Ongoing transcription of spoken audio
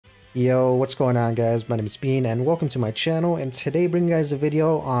Yo, what's going on, guys? My name is Bean and welcome to my channel, and today bringing you guys a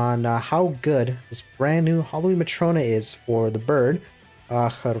video on how good this brand new Halloween Matrona is for the bird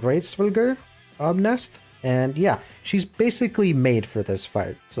HRAESVELGR nest. And yeah, she's basically made for this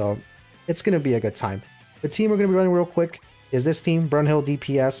fight, so it's gonna be a good time. The team we're gonna be running real quick is this team: Brunhild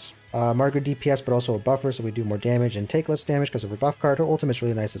DPS, Margaret DPS, but also a buffer, so we do more damage and take less damage because of her buff card. Her ultimate's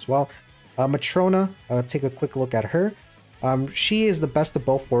really nice as well. Matrona, take a quick look at her. She is the best of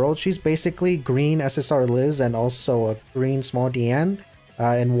both worlds. She's basically green SSR Liz and also a green small Deanne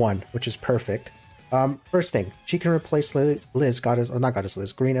in one, which is perfect. First thing, she can replace Liz Goddess, or not Goddess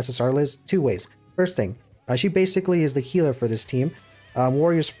Liz, green SSR Liz, two ways. First thing, she basically is the healer for this team.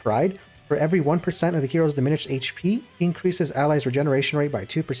 Warrior's Pride. For every 1% of the hero's diminished HP, increases allies' regeneration rate by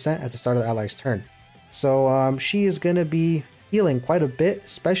 2% at the start of the ally's turn. So she is going to be healing quite a bit,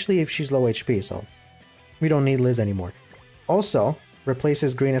 especially if she's low HP, so we don't need Liz anymore. Also,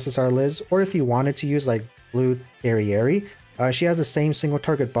 replaces green SSR Liz, or if you wanted to use like blue Derriere, she has the same single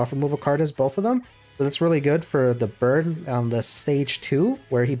target buff removal card as both of them, so that's really good for the bird on the stage 2,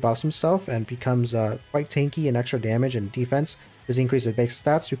 where he buffs himself and becomes quite tanky and extra damage and defense. This increases base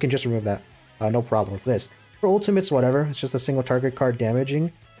stats. You can just remove that, no problem with this. For ultimates, whatever, it's just a single target card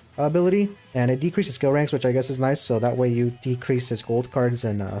damaging ability, and it decreases skill ranks, which I guess is nice, so that way you decrease his gold cards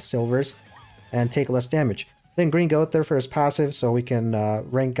and silvers and take less damage. Then green go out there for his passive, so we can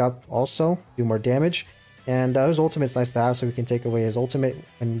rank up also, do more damage. And his ultimate's nice to have, so we can take away his ultimate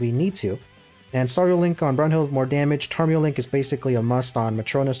when we need to. And Stario Link on Brunhild, more damage. Tarmio Link is basically a must on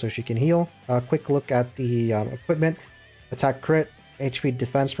Matrona, so she can heal. Quick look at the equipment. Attack crit, HP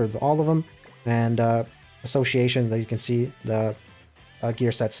defense for all of them, and associations that you can see the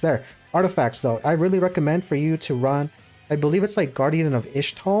gear sets there. Artifacts, though, I really recommend for you to run, I believe it's like Guardian of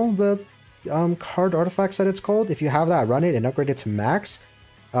Ishtal, the card artifact set it's called. If you have that, run it and upgrade it to max.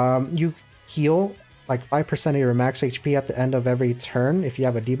 You heal like 5% of your max HP at the end of every turn if you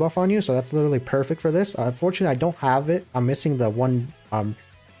have a debuff on you, so that's literally perfect for this. Unfortunately, I don't have it. I'm missing the one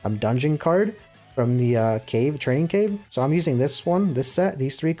dungeon card from the training cave, so I'm using this one, this set,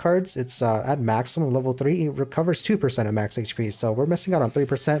 these 3 cards. It's at maximum level 3. It recovers 2% of max HP, so we're missing out on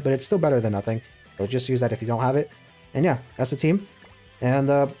 3%, but it's still better than nothing, so just use that if you don't have it. And yeah, that's the team, and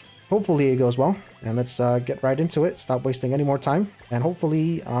hopefully it goes well, and let's get right into it, stop wasting any more time, and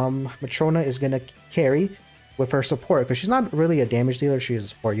hopefully Matrona is gonna carry with her support, because she's not really a damage dealer, she is a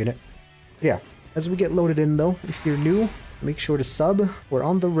support unit. But yeah, as we get loaded in though, if you're new, make sure to sub. We're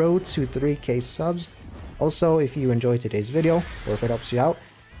on the road to 3K subs. Also, if you enjoyed today's video, or if it helps you out,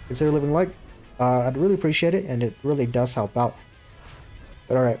 consider leaving a like. I'd really appreciate it, and it really does help out.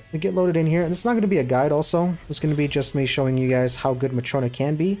 But alright, we get loaded in here, and it's not going to be a guide also. It's going to be just me showing you guys how good Matrona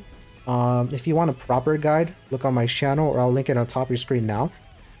can be. If you want a proper guide, look on my channel, or I'll link it on top of your screen now.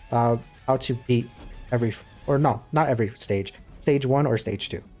 How to beat every, or no, not every stage. Stage 1 or stage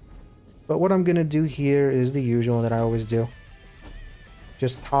 2. But what I'm going to do here is the usual that I always do.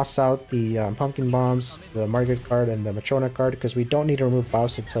 Just toss out the pumpkin bombs, the Margaret card, and the Matrona card, because we don't need to remove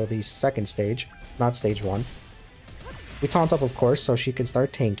buffs until the second stage, not stage 1. We taunt up, of course, so she can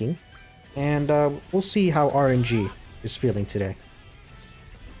start tanking. And we'll see how RNG is feeling today.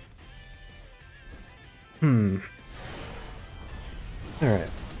 Alright.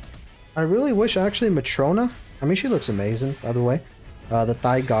 I really wish, actually, Matrona, I mean, she looks amazing, by the way. The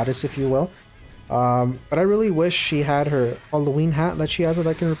Thigh Goddess, if you will. But I really wish she had her Halloween hat that she has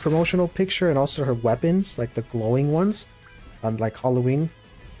like in her promotional picture, and also her weapons, like the glowing ones. Like Halloween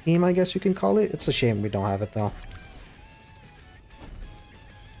theme, I guess you can call it. It's a shame we don't have it, though.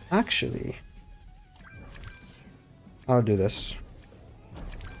 Actually, I'll do this.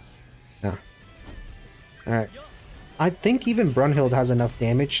 Yeah. Alright. I think even Brunhild has enough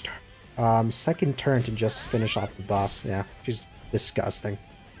damage second turn to just finish off the boss. Yeah, she's disgusting.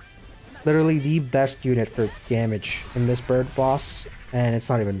 Literally the best unit for damage in this bird boss, and it's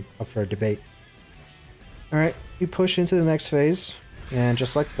not even up for a debate. Alright, we push into the next phase, and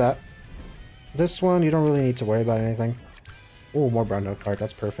just like that. This one, you don't really need to worry about anything. Oh, more Brunhild card,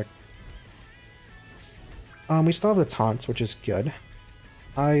 that's perfect. We still have the taunts, which is good.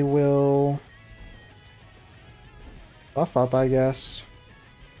 I will buff up, I guess.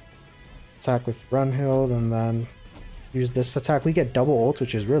 Attack with Brunhild, and then use this attack. We get double ult,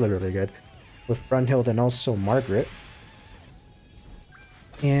 which is really, really good. With Brunhild and also Margaret.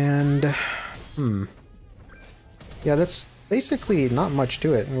 And, yeah, that's basically not much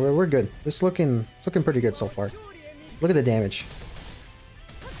to it. We're good. It's looking pretty good so far. Look at the damage.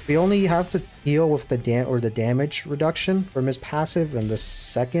 We only have to deal with the damage reduction from his passive in the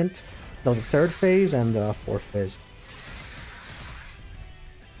the third phase and the fourth phase.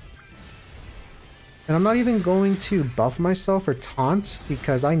 And I'm not even going to buff myself or taunt,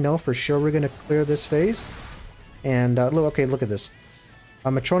 because I know for sure we're going to clear this phase. And look at this.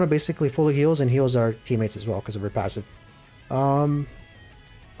 Matrona basically fully heals and heals our teammates as well because of her passive. I'll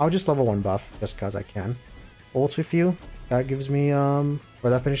just level 1 buff just because I can. Ult with you. That gives me, or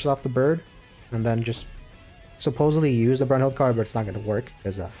that finishes off the bird. And then just supposedly use the Brunhild card, but it's not going to work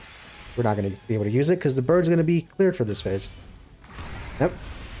because we're not going to be able to use it because the bird's going to be cleared for this phase. Yep.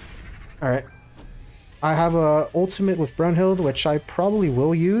 Alright. I have a ultimate with Brunhild, which I probably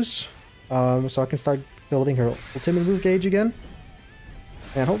will use. So I can start building her ultimate move gauge again.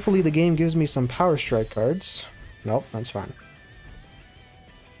 And hopefully the game gives me some power strike cards. Nope, that's fine.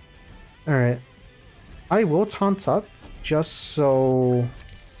 Alright. I will taunt up just so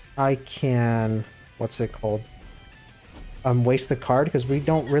I can, what's it called? Waste the card, because we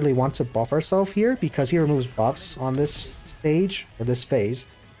don't really want to buff ourselves here because he removes buffs on this stage or this phase.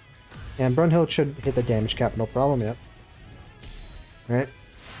 And Brunhild should hit the damage cap, no problem, yep. Alright.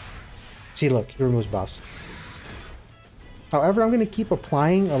 See, look, he removes buffs. However, I'm going to keep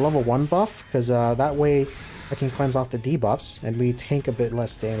applying a level 1 buff, because that way I can cleanse off the debuffs, and we tank a bit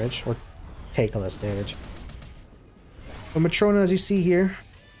less damage, or take less damage. But Matrona, as you see here,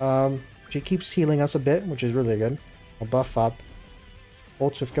 she keeps healing us a bit, which is really good. I'll buff up.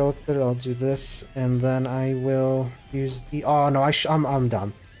 Ult with go with it, I'll do this, and then I will use the... Oh, no, I'm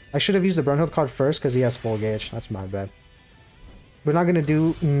dumb. I should have used the Brunhild card first, because he has full gauge. That's my bad. We're not going to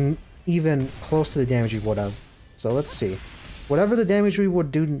do even close to the damage we would have. So let's see. Whatever the damage we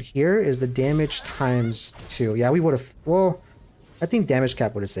would do here is the damage times 2. Yeah, we would have... Well, I think damage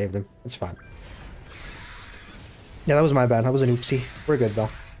cap would have saved him. It's fine. Yeah, that was my bad. That was an oopsie. We're good, though.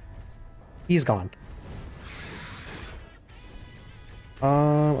 He's gone.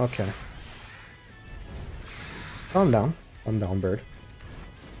 Okay. Calm down. Calm down, bird.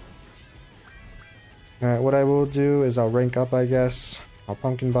 Alright, what I will do is I'll rank up, I guess. I'll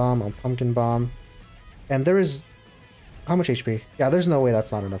pumpkin bomb. And there is... How much HP? Yeah, there's no way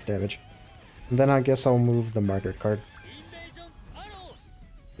that's not enough damage. And then I guess I'll move the marker card.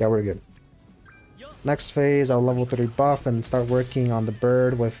 Yeah, we're good. Next phase, I'll level 3 buff and start working on the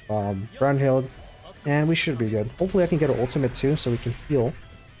bird with Brunhild. And we should be good. Hopefully I can get an ultimate too, so we can heal.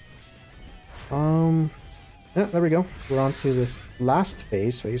 Yeah, there we go. We're on to this last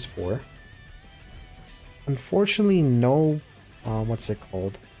phase, phase 4. Unfortunately, no... what's it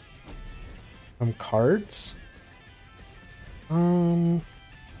called? Cards?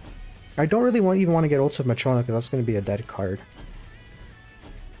 I don't really even want to get Ultimate Matrona because that's going to be a dead card.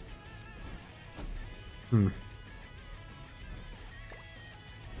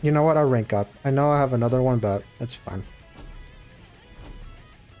 You know what? I'll rank up. I know I have another one, but it's fine.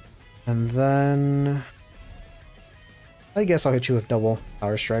 And then... I guess I'll hit you with double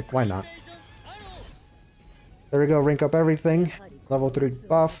power strike. Why not? There we go. Rank up everything. Level 3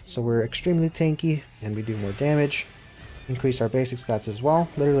 buff, so we're extremely tanky and we do more damage. Increase our basic stats as well.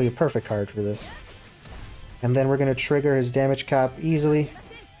 Literally a perfect card for this. And then we're going to trigger his damage cap easily.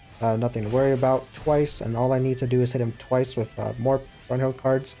 Nothing to worry about. Twice, and all I need to do is hit him twice with more Brunhild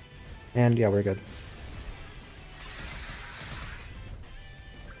cards. And yeah, we're good.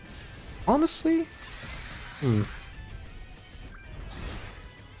 Honestly? I'm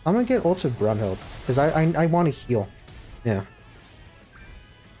gonna get ulted Brunhild, because I want to heal. Yeah.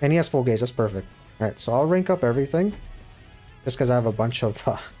 And he has full gauge, that's perfect. Alright, so I'll rank up everything. Just because I have a bunch of,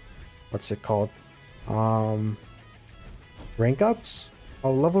 what's it called? Rank ups?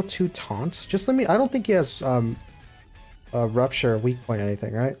 Oh, level 2 taunt. Just let me, I don't think he has, rupture, weak point,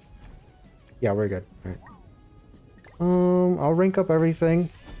 anything, right? Yeah, we're good. Alright. I'll rank up everything.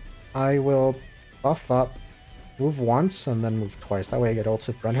 I will buff up, move once, and then move twice. That way I get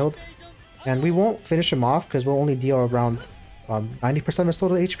ulted with Brunhild. And we won't finish him off, because we'll only deal around 90% of his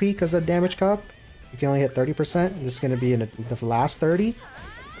total HP because of the damage cap. You can only hit 30%. This is going to be in the last 30.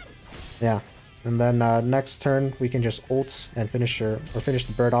 Yeah. And then next turn, we can just ult and finish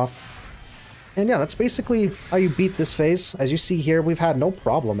the bird off. And yeah, that's basically how you beat this phase. As you see here, we've had no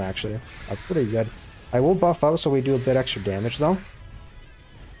problem, actually. Pretty good. I will buff out so we do a bit extra damage, though.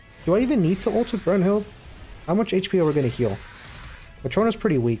 Do I even need to ult with Brunhild? How much HP are we going to heal? Matrona's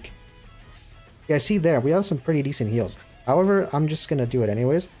pretty weak. Yeah, see there, we have some pretty decent heals. However, I'm just going to do it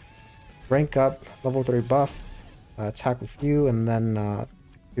anyways. Rank up, level 3 buff, attack with you, and then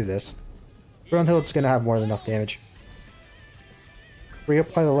do this. Brunhild's going to have more than enough damage.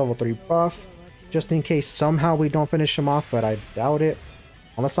 Reapply the level 3 buff, just in case somehow we don't finish him off, but I doubt it.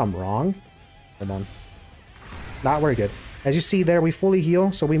 Unless I'm wrong. Come on. Nah, we're good. As you see there, we fully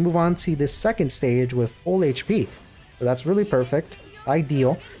heal, so we move on to the second stage with full HP. So that's really perfect.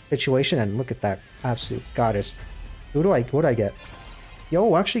 ideal situation. And look at that absolute goddess. What do I get?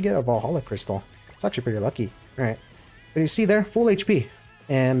 Yo, actually get a Valhalla crystal. It's actually pretty lucky. All right, but you see there, full HP,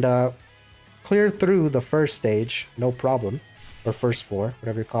 and clear through the first stage, no problem, or first floor,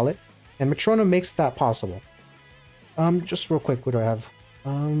 whatever you call it. And Matrona makes that possible. Just real quick, what do I have?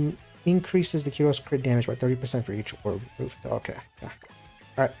 Increases the hero's crit damage by 30% for each orb moved. Okay. Yeah.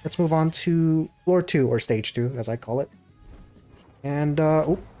 All right, let's move on to floor 2, or stage 2, as I call it. And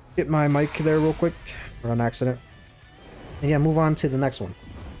oh, hit my mic there real quick, or on accident. And yeah, move on to the next one.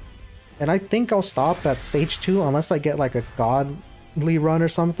 And I think I'll stop at stage 2 unless I get like a godly run or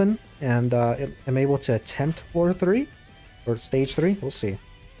something, and I'm able to attempt floor 3 or stage 3. We'll see.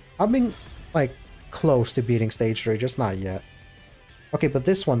 I've been like close to beating stage 3, just not yet. Okay, but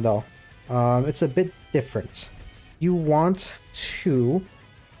this one though, it's a bit different. You want to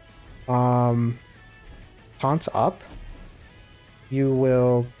taunt up. You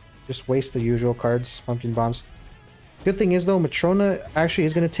will just waste the usual cards, pumpkin bombs. Good thing is though, Matrona actually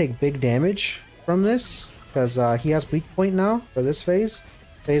is going to take big damage from this, because he has weak point now for this phase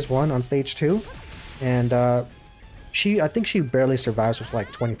 1 on stage 2, and I think she barely survives with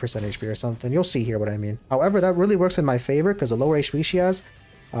like 20% HP or something. You'll see here what I mean. However, that really works in my favor, because the lower HP she has,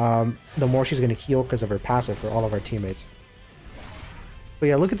 the more she's going to heal because of her passive for all of our teammates. But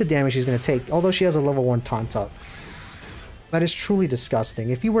yeah, look at the damage she's going to take, although she has a level 1 taunt up. That is truly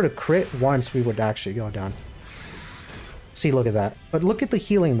disgusting. If you were to crit once, we would actually go down. See, look at that. But look at the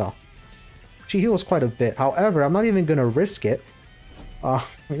healing though. She heals quite a bit. However, I'm not even going to risk it. Yeah,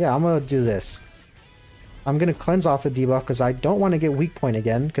 I'm going to do this. I'm going to cleanse off the debuff because I don't want to get weak point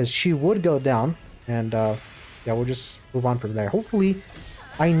again, because she would go down. And yeah, we'll just move on from there. Hopefully,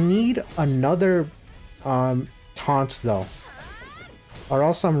 I need another taunt though, or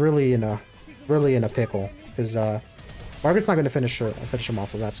else I'm really in a pickle, because Margaret's not going to finish him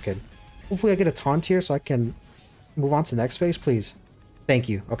off, so that's good. Hopefully I get a taunt here so I can move on to the next phase, please. Thank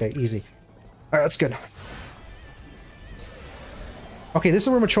you. Okay, easy. Alright, that's good. Okay, this is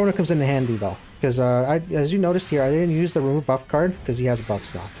where Matrona comes in handy though, because as you noticed here, I didn't use the remove buff card because he has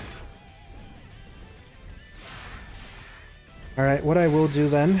buffs now. Alright, what I will do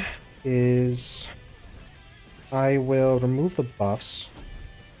then is I will remove the buffs,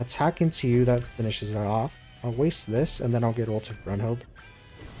 attack into you, that finishes it off. I'll waste this, and then I'll get ult of Brunhild.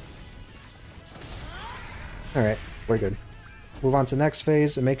 Alright, we're good. Move on to the next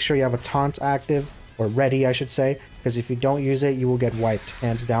phase, and make sure you have a taunt active, or ready I should say, because if you don't use it, you will get wiped,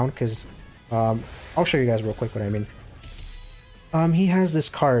 hands down, because I'll show you guys real quick what I mean. He has this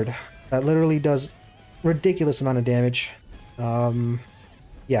card that literally does ridiculous amount of damage.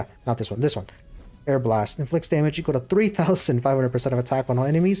 Yeah, not this one, this one. Air Blast. Inflicts damage equal to 3,500% of attack on all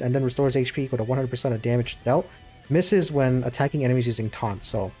enemies, and then restores HP equal to 100% of damage dealt. Misses when attacking enemies using taunt,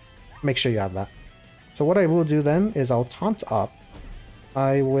 so make sure you have that. So what I will do then is I'll taunt up.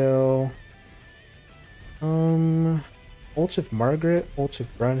 I will ult of Margaret, ult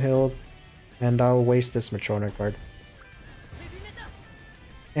of Brunhild, and I'll waste this Matrona card.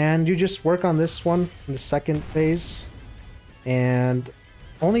 And you just work on this one in the second phase, and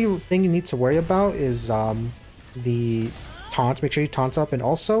only thing you need to worry about is the taunt. Make sure you taunt up, and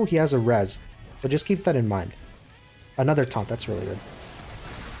also he has a res, so just keep that in mind. Another taunt, that's really good.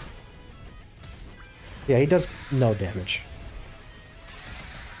 Yeah, he does no damage.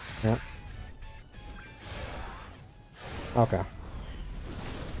 Yeah. Okay.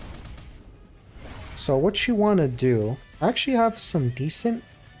 So what you want to do, I actually have some decent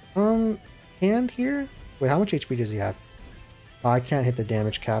hand here. Wait, how much HP does he have? I can't hit the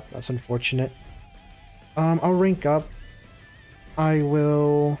damage cap. That's unfortunate. I'll rank up. I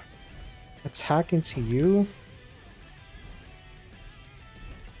will attack into you.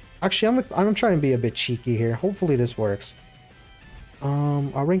 Actually, I'm trying to be a bit cheeky here. Hopefully this works.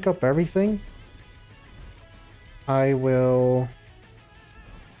 I'll rank up everything. I will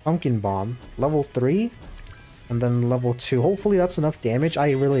Pumpkin Bomb, level 3, and then level 2. Hopefully that's enough damage.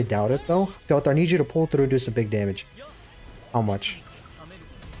 I really doubt it though. Gothar, I need you to pull through and do some big damage. How much?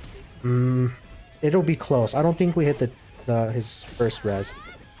 It'll be close. I don't think we hit his first res.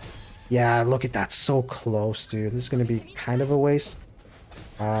 Yeah, look at that. So close, dude. This is going to be kind of a waste.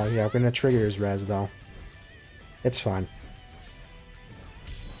 Yeah, we're going to trigger his res, though. It's fine.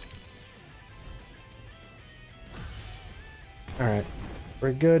 Alright.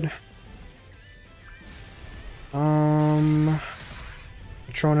 We're good.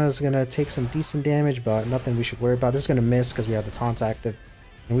 Matrona's going to take some decent damage, but nothing we should worry about. This is going to miss because we have the taunt active.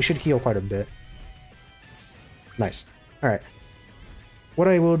 And we should heal quite a bit. Nice. Alright. What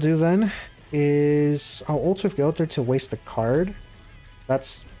I will do then is I'll ult with Gothar to waste the card.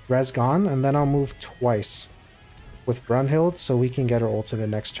 That's res gone, and then I'll move twice with Brunhild so we can get her ultimate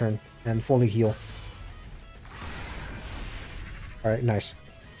next turn and fully heal. Alright, nice.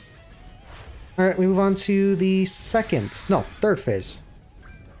 Alright, we move on to the third phase.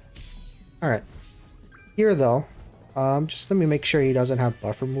 Alright. Here though, just let me make sure he doesn't have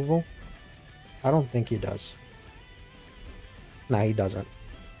buff removal. I don't think he does. Nah, he doesn't.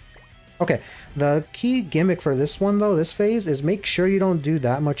 Okay, the key gimmick for this one though, this phase, is make sure you don't do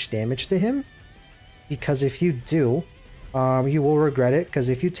that much damage to him. Because if you do, you will regret it. Because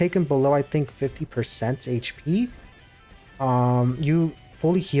if you take him below, I think 50% HP, you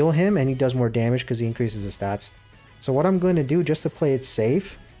fully heal him and he does more damage because he increases his stats. So what I'm going to do, just to play it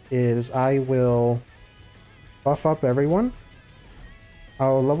safe, is I will buff up everyone.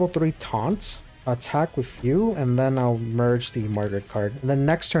 I'll level 3 taunt, attack with you, and then I'll merge the Margaret card. And then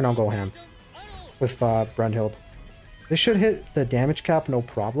next turn I'll go ham with Brunhild. This should hit the damage cap no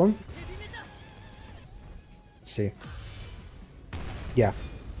problem. Let's see. Yeah.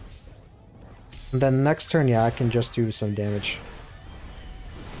 And then next turn, yeah, I can just do some damage.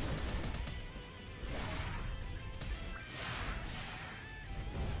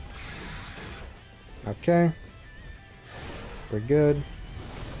 Okay. We're good.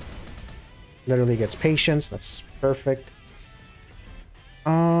 Literally gets patience. That's perfect.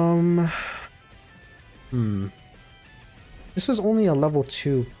 This is only a level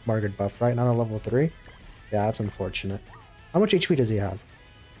 2 Margaret buff, right? Not a level 3? Yeah, that's unfortunate. How much HP does he have?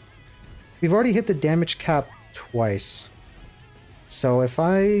 We've already hit the damage cap twice. So if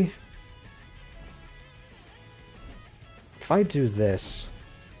I do this,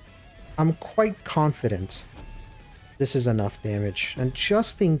 I'm quite confident this is enough damage. And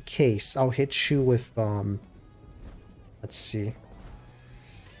just in case, I'll hit you with, let's see.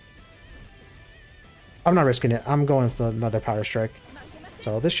 I'm not risking it. I'm going for another Power Strike.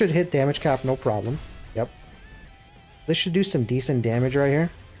 So this should hit damage cap, no problem. Yep. This should do some decent damage right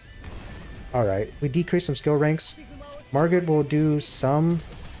here. Alright, we decrease some skill ranks. Margaret will do some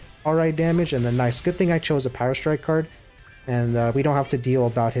alright damage, and then nice. Good thing I chose a Power Strike card. And we don't have to deal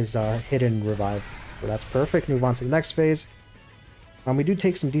about his hidden revive. So that's perfect. Move on to the next phase. We do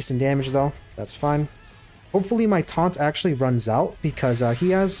take some decent damage though. That's fine. Hopefully my taunt actually runs out, because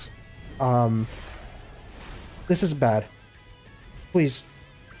he has... This is bad. Please.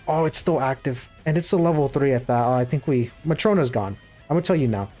 Oh, it's still active. And it's a level 3 at that. Oh, I think Matrona's gone. I'm gonna tell you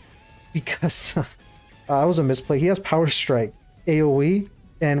now. Because that was a misplay. He has Power Strike, AoE,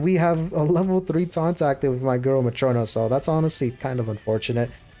 and we have a level 3 taunt active with my girl Matrona, so that's honestly kind of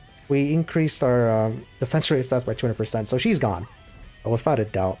unfortunate. We increased our defense rate stats by 200%, so she's gone. Without a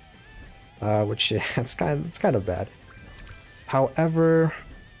doubt. Which, it's kind of bad. However,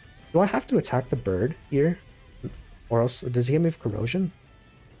 do I have to attack the bird here? Or else, does he hit me with corrosion?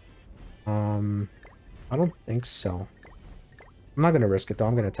 I don't think so. I'm not gonna risk it though,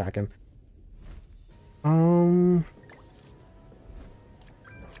 I'm gonna attack him.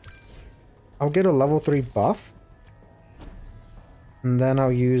 I'll get a level 3 buff. And then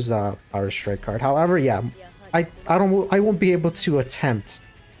I'll use a Power Strike card. However, yeah, I won't be able to attempt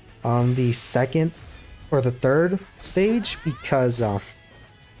the second or the third stage because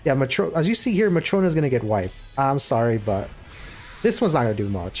yeah, as you see here, Matrona's gonna get wiped. I'm sorry, but this one's not gonna do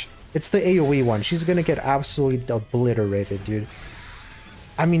much. It's the AoE one. She's gonna get absolutely obliterated, dude.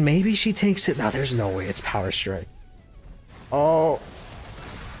 I mean, maybe she takes it. No, there's no way. It's Power Strike. Oh,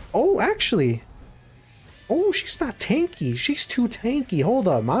 actually. Oh, she's not tanky. She's too tanky. Hold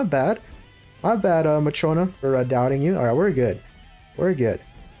up. My bad. My bad, Matrona, for doubting you. All right, we're good. We're good.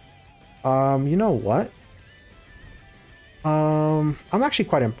 You know what? I'm actually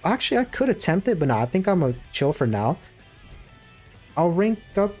quite actually, I could attempt it, but no, I think I'm gonna chill for now. I'll rank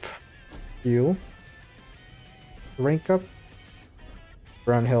up you. Rank up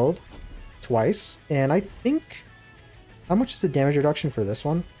Brunhild twice, and I think... How much is the damage reduction for this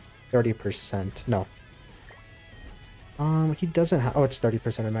one? 30%. No. He doesn't have... Oh, it's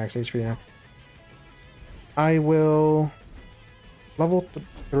 30% of max HP now. I will level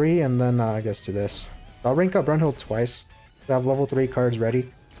 3 and then I guess do this. I'll rank up Brunhild twice. I have level 3 cards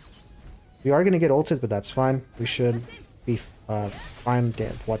ready. We are going to get ulted, but that's fine. We should be fine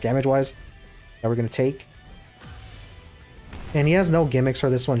damage-wise that we're going to take. And he has no gimmicks for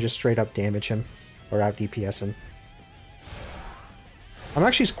this one, just straight up damage him. Or out DPS him. I'm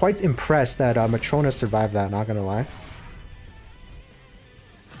actually quite impressed that Matrona survived that, not gonna lie.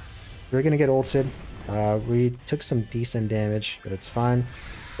 We're gonna get ulted. We took some decent damage, but it's fine.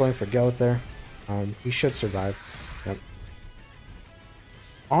 Going for goat there. We should survive. Yep.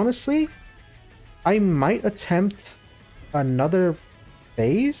 Honestly, I might attempt another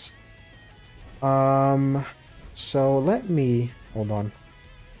phase. So let me hold on.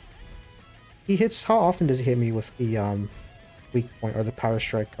 He hits. How often does he hit me with the weak point or the power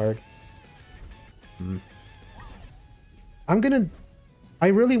strike card? I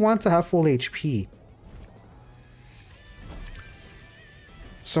really want to have full HP.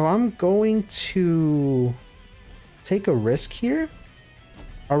 So I'm going to take a risk here.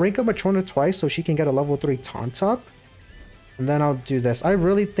 I'll rank up Matrona twice so she can get a level 3 taunt up. And then I'll do this. I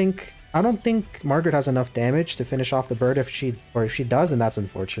don't think Margaret has enough damage to finish off the bird. If she does, then that's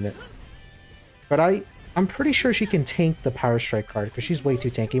unfortunate. But I'm pretty sure she can tank the power strike card because she's way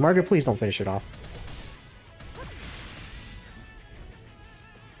too tanky. Margaret, please don't finish it off.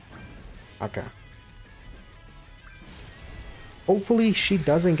 Okay. Hopefully she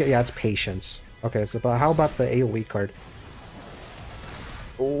doesn't get... Yeah, it's patience. Okay, so but how about the AoE card?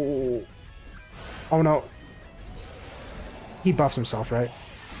 Oh. Oh no. He buffs himself, right?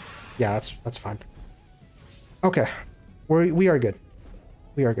 Yeah, that's fine. Okay. We are good.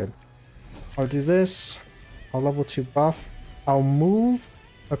 We are good. I'll do this. I'll level 2 buff. I'll move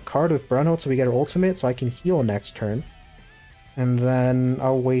a card with Brunhild so we get her ultimate so I can heal next turn. And then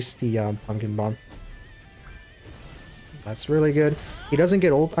I'll waste the Pumpkin Bomb. That's really good. He doesn't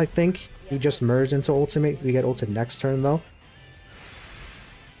get ult, I think. He just merged into ultimate. We get ulted next turn though.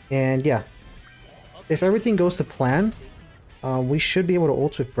 And yeah. If everything goes to plan, we should be able to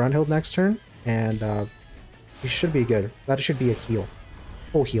ult with Brunhild next turn. And we should be good. That should be a heal.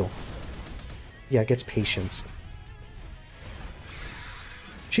 Full heal. Yeah, gets patience.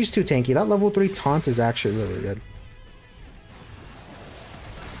 She's too tanky. That level 3 taunt is actually really good.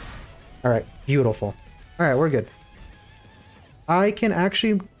 Alright, beautiful. Alright, we're good. I can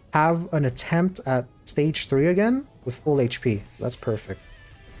actually have an attempt at stage 3 again with full HP. That's perfect.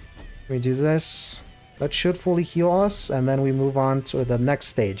 Let me do this. That should fully heal us, and then we move on to the next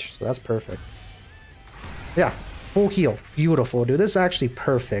stage. So that's perfect. Yeah, full heal. Beautiful, dude. This is actually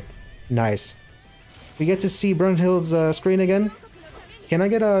perfect. Nice. We get to see Brunhild's screen again. Can I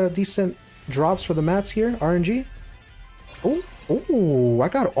get decent drops for the mats here? RNG? Oh, I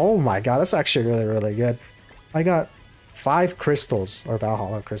got... Oh my god, that's actually really, really good. I got 5 crystals, or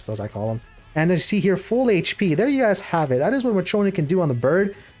Valhalla crystals, I call them. And as you see here, full HP. There you guys have it. That is what Matrona can do on the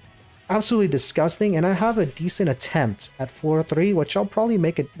bird. Absolutely disgusting. And I have a decent attempt at floor 3, which I'll probably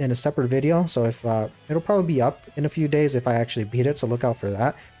make it in a separate video. So if it'll probably be up in a few days if I actually beat it, so look out for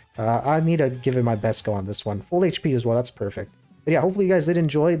that. I need to give it my best go on this one. Full HP as well, that's perfect. But yeah, hopefully you guys did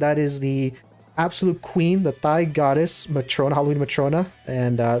enjoy. That is the absolute queen, the Thigh Goddess Matrona, Halloween Matrona,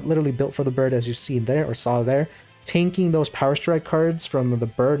 and literally built for the bird as you see there, or saw there. Tanking those power strike cards from the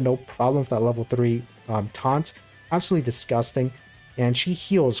bird, no problem with that level 3 taunt. Absolutely disgusting. And she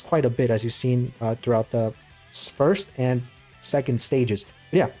heals quite a bit as you've seen throughout the first and second stages.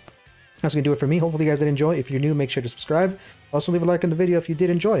 But yeah, that's going to do it for me. Hopefully you guys did enjoy. If you're new, make sure to subscribe. Also leave a like on the video if you did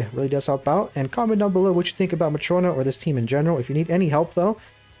enjoy. It really does help out. And comment down below what you think about Matrona or this team in general. If you need any help though,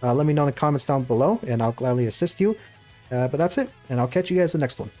 let me know in the comments down below and I'll gladly assist you. But that's it. And I'll catch you guys in the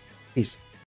next one. Peace.